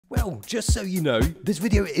Well, just so you know, this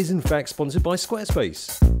video is in fact sponsored by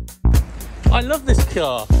Squarespace. I love this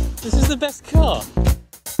car. This is the best car.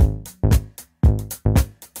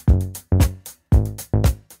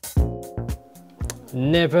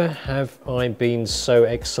 Never have I been so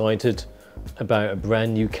excited about a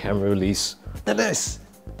brand new camera release than this.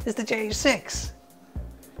 It's the GH6.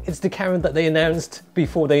 It's the camera that they announced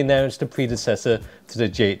before they announced the predecessor to the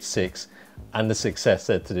GH6 and the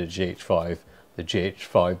successor to the GH5, the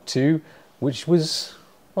GH5 II, which was,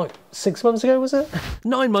 like, 6 months ago, was it?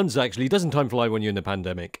 9 months actually, doesn't time fly when you're in the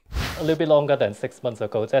pandemic? A little bit longer than 6 months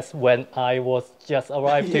ago. That's when I was just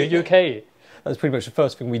arrived to UK. That's pretty much the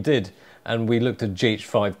first thing we did. And we looked at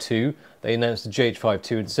GH5 II. They announced the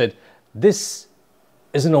GH5 II and said, this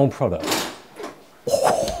is an old product.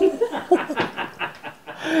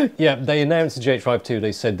 Yeah, they announced the GH5 II.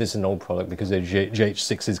 They said this is an old product because the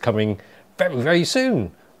GH6 is coming very, very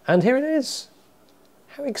soon. And here it is.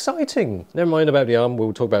 How exciting. Never mind about the arm.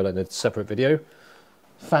 We'll talk about that in a separate video.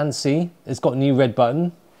 Fancy. It's got a new red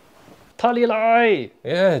button. Tally light!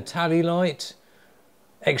 Yeah, tally light.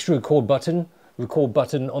 Extra record button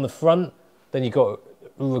on the front, then you got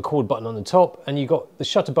a record button on the top, and you got the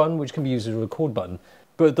shutter button, which can be used as a record button.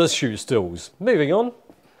 But it does shoot stills. Moving on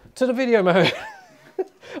to the video mode.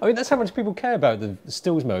 I mean, that's how much people care about the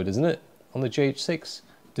stills mode, isn't it? On the GH6,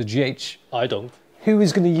 the GH. I don't. Who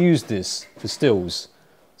is going to use this for stills?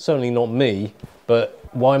 Certainly not me, but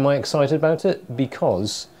why am I excited about it?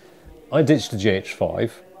 Because I ditched the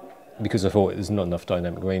GH5 because I thought there's not enough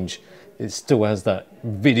dynamic range. It still has that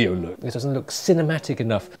video look. It doesn't look cinematic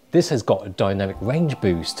enough. This has got a dynamic range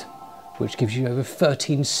boost, which gives you over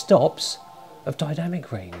 13 stops of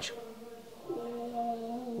dynamic range. I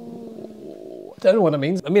don't know what that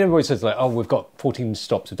means. I mean, everybody says like, oh, we've got 14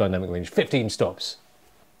 stops of dynamic range, 15 stops.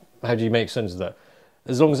 How do you make sense of that?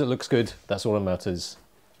 As long as it looks good, that's all that matters.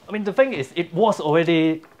 I mean, the thing is, it was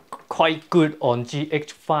already quite good on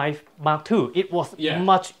GH5 Mark II. It was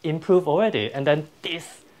much improved already. And then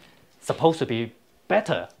this supposed to be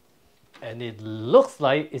better, and it looks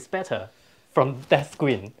like it's better from that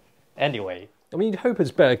screen anyway. I mean, you'd hope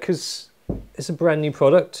it's better because it's a brand new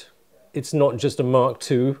product. It's not just a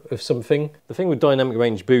Mark II of something. The thing with dynamic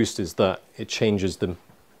range boost is that it changes the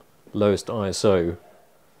lowest ISO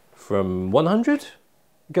from 100. It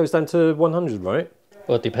goes down to 100, right?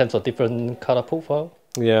 Well, it depends on different color profile.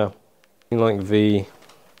 Yeah, like the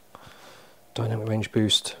dynamic range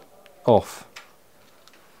boost off.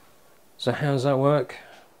 So how does that work?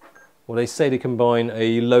 Well, they say they combine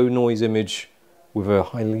a low noise image with a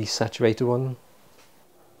highly saturated one.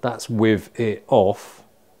 That's with it off.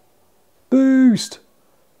 Boost!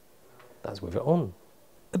 That's with it on.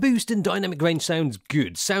 A boost in dynamic range sounds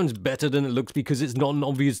good, sounds better than it looks because it's not an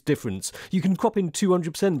obvious difference. You can crop in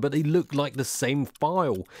 200%, but they look like the same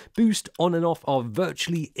file. Boost on and off are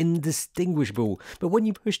virtually indistinguishable, but when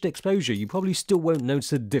you push the exposure, you probably still won't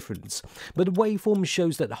notice a difference. But the waveform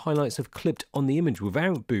shows that the highlights have clipped on the image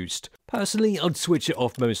without boost. Personally, I'd switch it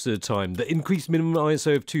off most of the time. The increased minimum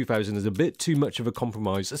ISO of 2000 is a bit too much of a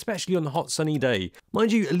compromise, especially on a hot sunny day.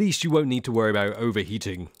 Mind you, at least you won't need to worry about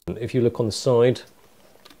overheating. If you look on the side,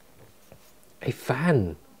 a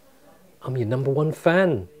fan. I'm your #1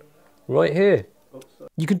 fan. Right here.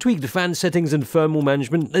 You can tweak the fan settings and thermal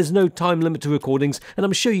management. There's no time limit to recordings, and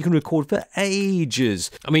I'm sure you can record for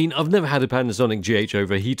ages. I mean, I've never had a Panasonic GH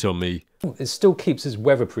overheat on me. It still keeps its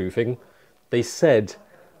weatherproofing. They said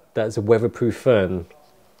that's a weatherproof fan.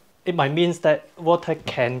 It might mean that water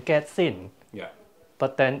can get in. Yeah.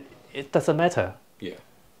 But then it doesn't matter. Yeah.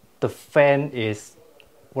 The fan is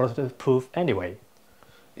waterproof anyway.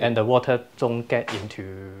 And the water don't get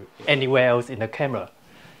into anywhere else in the camera.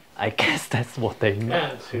 I guess that's what they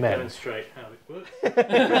meant. To demonstrate how it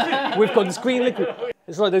works. We've got screen liquid.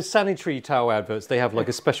 It's like those sanitary towel adverts. They have like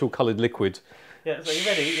a special coloured liquid. Yeah, so you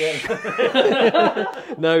ready?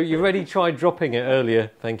 Yeah. No, you already tried dropping it earlier.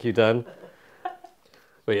 Thank you, Dan.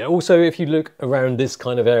 But yeah, also if you look around this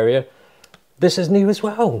kind of area, this is new as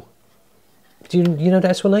well. Do you know the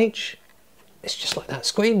S1H? It's just like that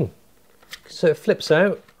screen. So it flips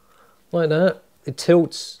out like that. It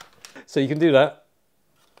tilts. So you can do that.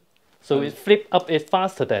 So it flip up is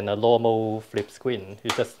faster than a normal flip screen. You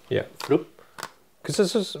just flip.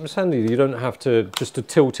 Because it's handy. You don't have to just to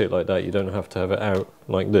tilt it like that. You don't have to have it out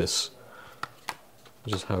like this.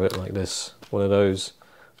 You just have it like this. One of those.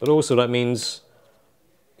 But also that means,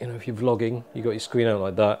 you know, if you're vlogging, you got your screen out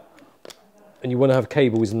like that, and you want to have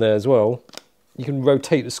cables in there as well. You can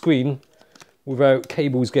rotate the screen without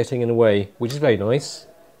cables getting in the way, which is very nice,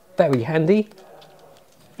 very handy.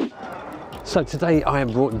 So today I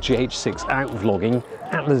have brought the GH6 out vlogging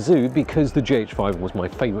at the zoo because the GH5 was my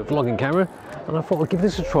favourite vlogging camera, and I thought I'd give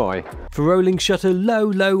this a try. For rolling shutter,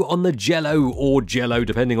 low on the jello, or jello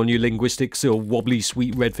depending on your linguistics or wobbly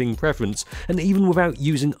sweet red thing preference, and even without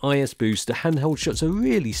using IS boost, the handheld shuts are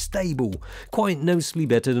really stable, quite noticeably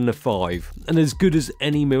better than a 5, and as good as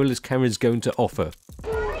any mirrorless camera is going to offer.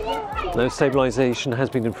 Now stabilisation has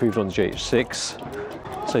been improved on the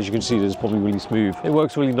GH6, so as you can see it's probably really smooth. It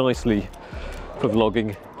works really nicely for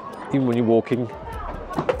vlogging, even when you're walking.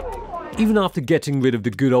 Even after getting rid of the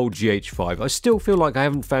good old GH5, I still feel like I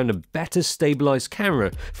haven't found a better stabilised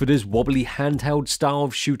camera for this wobbly handheld style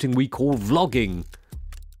of shooting we call vlogging.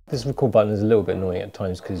 This record button is a little bit annoying at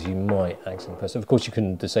times because you might accidentally press it. Of course you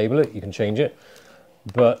can disable it, you can change it,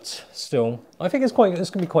 but still, I think it's going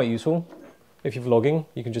to be quite useful. If you're vlogging,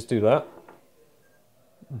 you can just do that.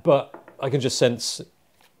 But I can just sense,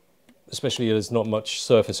 especially there's not much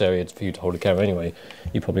surface area for you to hold a camera anyway,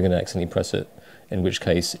 you're probably going to accidentally press it, in which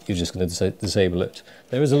case you're just going to disable it.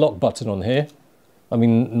 There is a lock button on here. I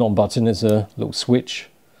mean, not a button, it's a little switch.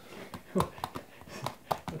 So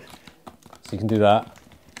you can do that.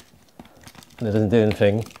 And it doesn't do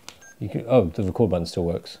anything. You can, oh, the record button still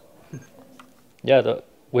works. Yeah,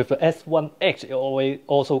 with the S1X, it always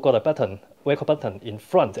also got a button, record button in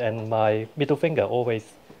front, and my middle finger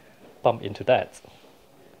always bump into that.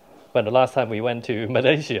 When the last time we went to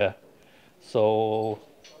Malaysia, so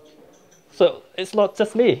it's not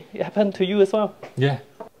just me, it happened to you as well. Yeah.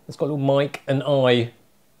 It's got a little mic and eye.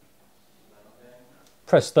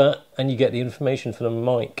 Press that and you get the information for the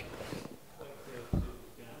mic.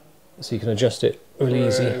 So you can adjust it really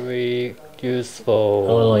easy. Very useful.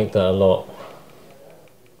 I like that a lot.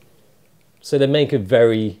 So they make it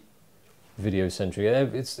very video centric.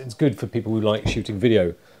 It's good for people who like shooting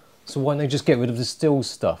video. So why don't they just get rid of the still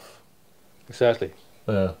stuff? Exactly.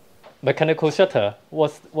 Yeah. Mechanical shutter,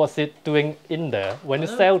 what's it doing in there? When you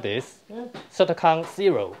sell this, shutter count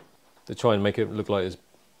 0. To try and make it look like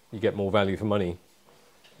you get more value for money.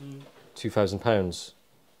 £2,000.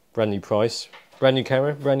 Brand new price. Brand new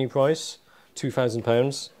camera, brand new price.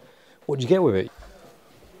 £2,000. What do you get with it?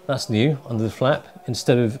 That's new, under the flap.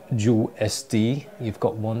 Instead of dual SD, you've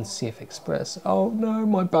got one CF Express. Oh no,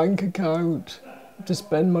 my bank account. I have to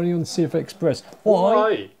spend money on CF Express.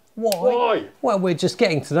 Why? Why? Well, we're just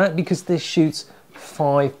getting to that because this shoots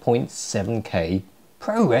 5.7K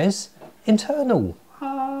ProRes internal.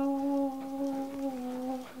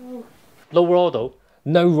 No RAW though?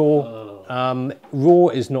 No RAW. RAW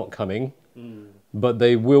is not coming, but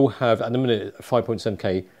they will have, at the minute,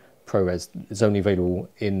 5.7K ProRes. It's only available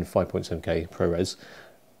in 5.7K ProRes.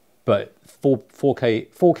 But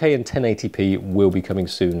 4K and 1080p will be coming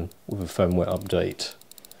soon with a firmware update.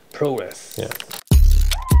 ProRes. Yeah.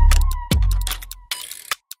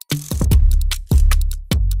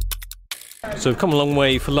 So we've come a long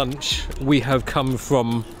way for lunch. We have come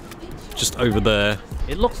from just over there.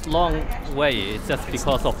 It looks long way, it's just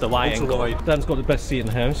because of the wide angle. Dan's got the best seat in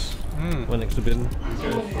the house. Right next to bin.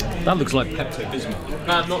 That looks like Pepto-Bismol.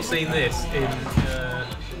 I've not seen this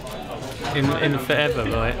in forever,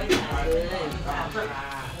 right?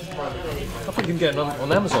 I think you can get it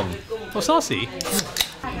on Amazon. What's Sarsi?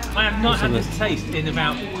 I have not had this taste in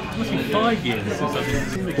about 5 years since I've been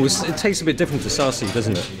seen it. Well, it tastes a bit different to Sarsi,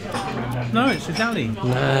 doesn't it? No, it's Italian.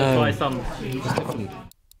 Try some.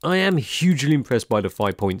 I am hugely impressed by the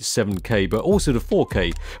 5.7K, but also the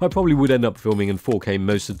 4K. I probably would end up filming in 4K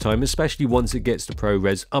most of the time, especially once it gets the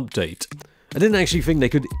ProRes update. I didn't actually think they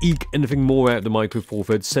could eke anything more out of the Micro Four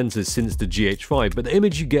Thirds sensors since the GH5, but the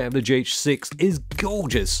image you get of the GH6 is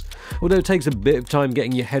gorgeous. Although it takes a bit of time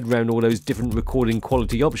getting your head around all those different recording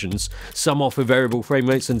quality options, some offer variable frame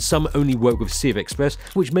rates and some only work with CF Express,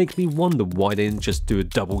 which makes me wonder why they didn't just do a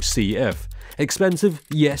double CF. Expensive?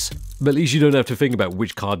 Yes, but at least you don't have to think about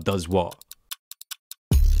which card does what.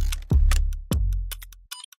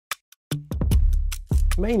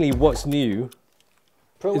 Mainly what's new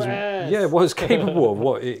is, yeah, what it's capable of,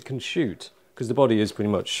 what it can shoot. Because the body is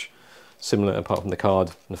pretty much similar apart from the card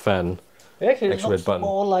and the fan. Actually, extra it looks red button.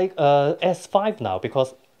 more like S5 now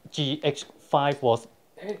because GH5 was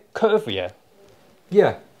curvier.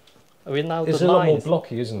 Yeah, I mean, now it's the a lot more lines.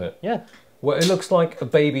 blocky, isn't it? Yeah. Well, it looks like a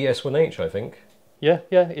baby S1H, I think. Yeah,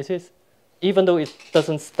 it is. Even though it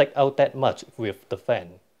doesn't stick out that much with the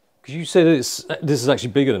fan. Because you said this is actually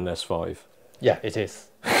bigger than S5. Yeah, it is.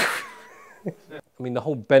 I mean, the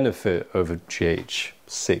whole benefit of a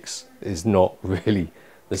GH6 is not really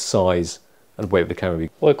the size and weight of the camera.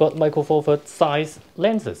 Well, it got Micro Four Thirds size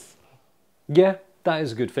lenses. Yeah, that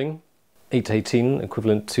is a good thing. 818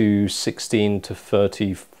 equivalent to 16 to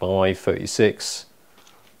 35, 36.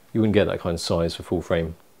 You wouldn't get that kind of size for full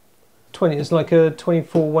frame. It's like a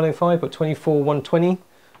 24-105, but 24-120.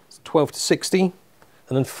 It's 12 to 60, and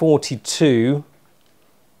then 42.5,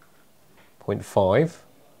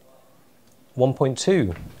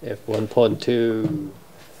 1.2. F1.2.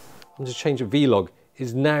 I'm just changing Vlog.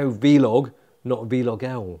 Is now Vlog, not Vlog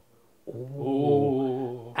L.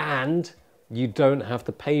 Ooh. And you don't have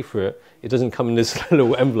to pay for it. It doesn't come in this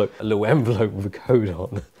little envelope with a code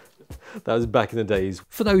on. That was back in the days.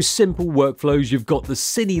 For those simple workflows, you've got the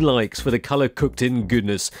Cine likes for the colour cooked in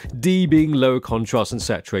goodness. D being lower contrast and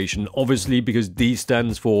saturation, obviously because D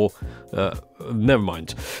stands for, never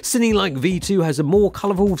mind. Cine like V2 has a more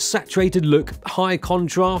colourful, saturated look, high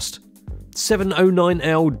contrast.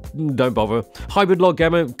 709L, don't bother. Hybrid log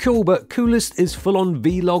gamma, cool, but coolest is full-on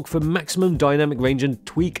V-log for maximum dynamic range and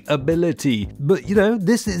tweakability. But you know,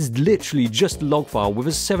 this is literally just a log file with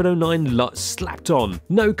a 709 LUT slapped on.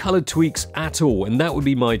 No colour tweaks at all, and that would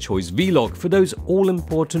be my choice, V-log, for those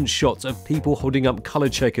all-important shots of people holding up colour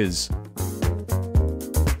checkers.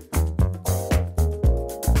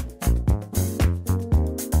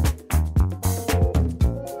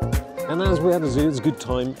 And as we're at the zoo, it's a good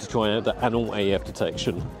time to try out the animal AF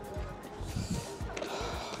detection.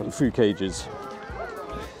 And fruit cages.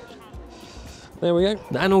 There we go.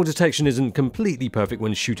 The animal detection isn't completely perfect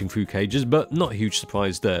when shooting through cages, but not a huge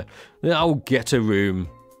surprise there. I'll get a room.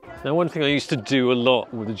 Now, one thing I used to do a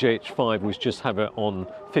lot with the GH5 was just have it on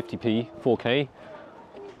 50p 4K, and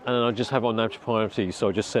then I'd just have it on aperture priority, so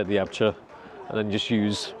I just set the aperture and then just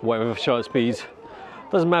use whatever shutter speed.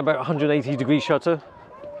 Doesn't matter about 180-degree shutter.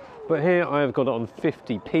 But here I have got it on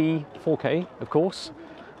 50p 4K, of course,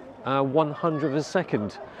 100th of a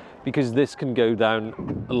second, because this can go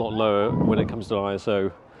down a lot lower when it comes to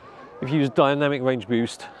ISO. If you use dynamic range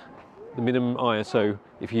boost, the minimum ISO,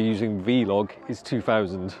 if you're using Vlog, is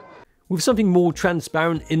 2000. With something more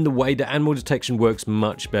transparent in the way, the animal detection works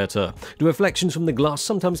much better. The reflections from the glass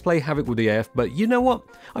sometimes play havoc with the AF, but you know what?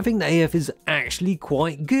 I think the AF is actually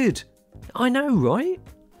quite good. I know, right?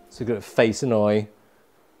 So you've got a face and eye,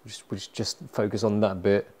 which just focus on that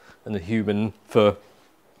bit, and the human for...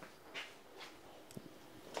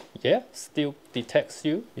 Yeah, still detects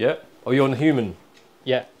you. Yeah. Oh, you're on the human?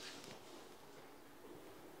 Yeah.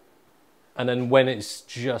 And then when it's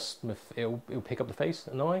just... It'll pick up the face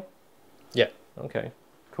and eye? Yeah. Okay,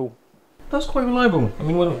 cool. That's quite reliable. I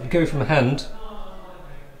mean, when I go from the hand,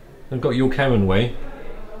 I've got your camera way.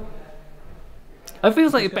 It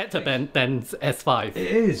feels like better than S5. It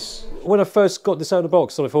is. When I first got this out of the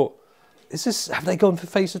box, I thought, have they gone for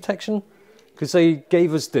face detection? Because they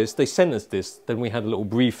gave us this, they sent us this, then we had a little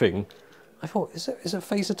briefing. I thought, is it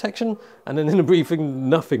face detection? And then in the briefing,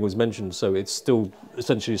 nothing was mentioned, so it's still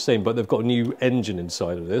essentially the same, but they've got a new engine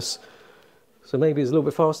inside of this. So maybe it's a little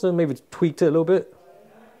bit faster, maybe it's tweaked it a little bit,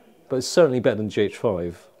 but it's certainly better than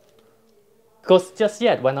GH5. Because just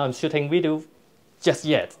yet, when I'm shooting video,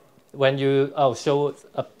 when you show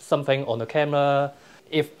something on the camera,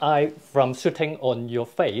 if from shooting on your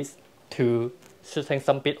face to shooting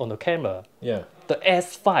some bit on the camera, yeah, the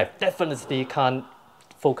S5 definitely can't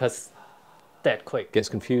focus that quick. Gets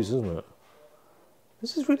confused, doesn't it?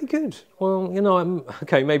 This is really good. Well, you know,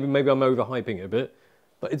 maybe I'm overhyping it a bit,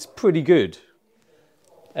 but it's pretty good.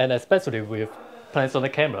 And especially with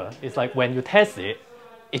Panasonic camera, it's like when you test it,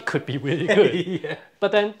 it could be really good. Yeah.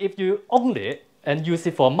 But then if you own it and use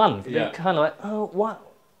it for a month, yeah, you're kind of like, oh, what?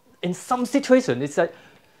 In some situation, it's like,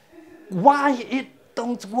 why it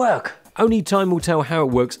don't work? Only time will tell how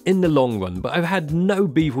it works in the long run, but I've had no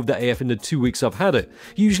beef with the AF in the 2 weeks I've had it.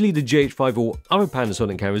 Usually the GH5 or other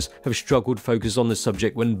Panasonic cameras have struggled to focus on the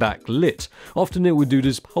subject when backlit. Often it would do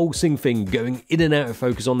this pulsing thing going in and out of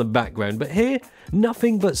focus on the background, but here,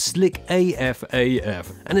 nothing but slick AF,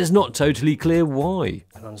 and it's not totally clear why.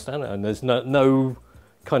 I don't understand it, and there's no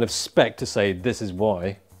kind of spec to say this is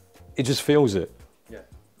why. It just feels it. Yeah.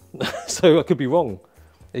 So I could be wrong.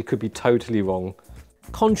 It could be totally wrong.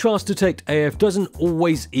 Contrast detect AF doesn't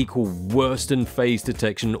always equal worse than phase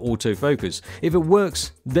detection autofocus. If it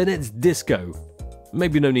works, then it's disco.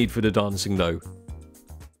 Maybe no need for the dancing though.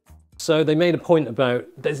 So they made a point about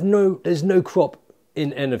there's no crop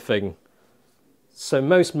in anything. So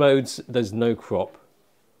most modes there's no crop.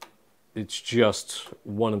 It's just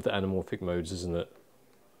one of the anamorphic modes, isn't it?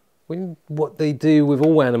 What they do with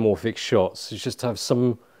all anamorphic shots is just to have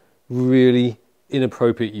some really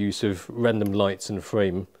inappropriate use of random lights in the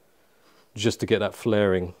frame just to get that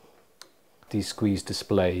flaring. De-squeeze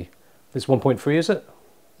display. This 1.3, is it?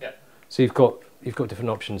 Yeah. So you've got different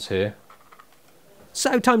options here.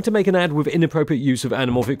 So time to make an ad with inappropriate use of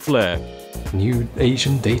anamorphic flare. New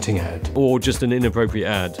Asian dating ad. Or just an inappropriate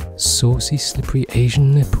ad. Saucy slippery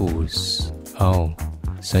Asian nipples. Oh.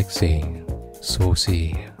 Sexy,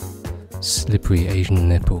 saucy, slippery Asian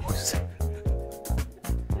nipples.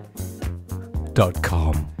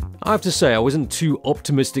 .com. I have to say I wasn't too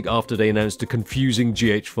optimistic after they announced a confusing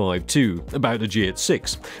GH5 too, about the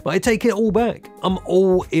GH6, but I take it all back. I'm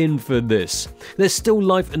all in for this. There's still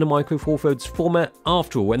life in the Micro Four Thirds format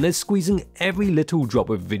after all, and they're squeezing every little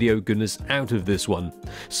drop of video goodness out of this one.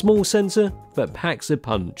 Small sensor, but packs a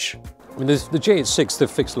punch. I mean, the GH6,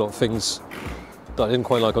 they've fixed a lot of things that I didn't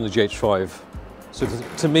quite like on the GH5. So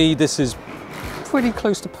to me, this is pretty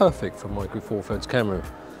close to perfect for a Micro Four Thirds camera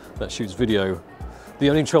that shoots video. The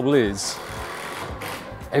only trouble is,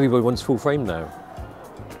 everybody wants full frame now.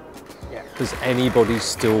 Yeah. Does anybody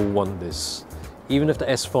still want this? Even if the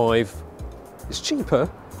S5 is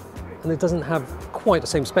cheaper, and it doesn't have quite the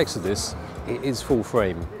same specs as this, it is full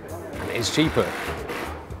frame, and it is cheaper.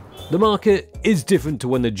 The market is different to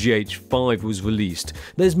when the GH5 was released.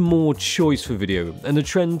 There's more choice for video, and the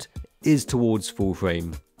trend is towards full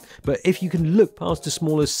frame. But if you can look past the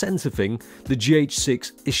smaller sensor thing, the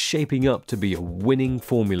GH6 is shaping up to be a winning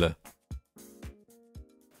formula.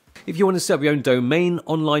 If you want to set up your own domain,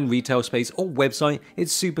 online retail space or website,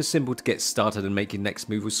 it's super simple to get started and make your next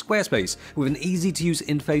move with Squarespace, with an easy to use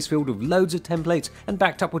interface filled with loads of templates and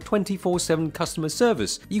backed up with 24/7 customer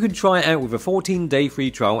service. You can try it out with a 14-day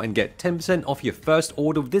free trial and get 10% off your first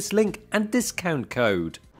order with this link and discount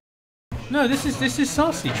code. No, this is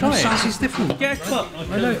saucy. Try it. Saucy's different. Get a cup.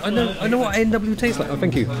 I know what NW tastes like. Oh,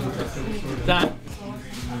 thank you. That.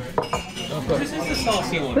 This is the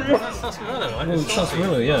saucy one. That's sarsaparilla, right? Oh,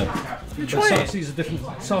 sarsaparilla, yeah. Try it. Saucy's a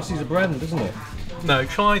different. Saucy's a brand, isn't it? No,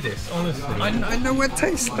 try this. Honestly. I know what it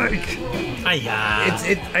tastes like. Ayah.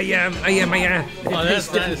 Oh,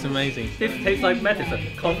 that is amazing. This tastes like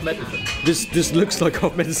medicine, cough medicine. This looks like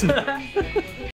cough medicine.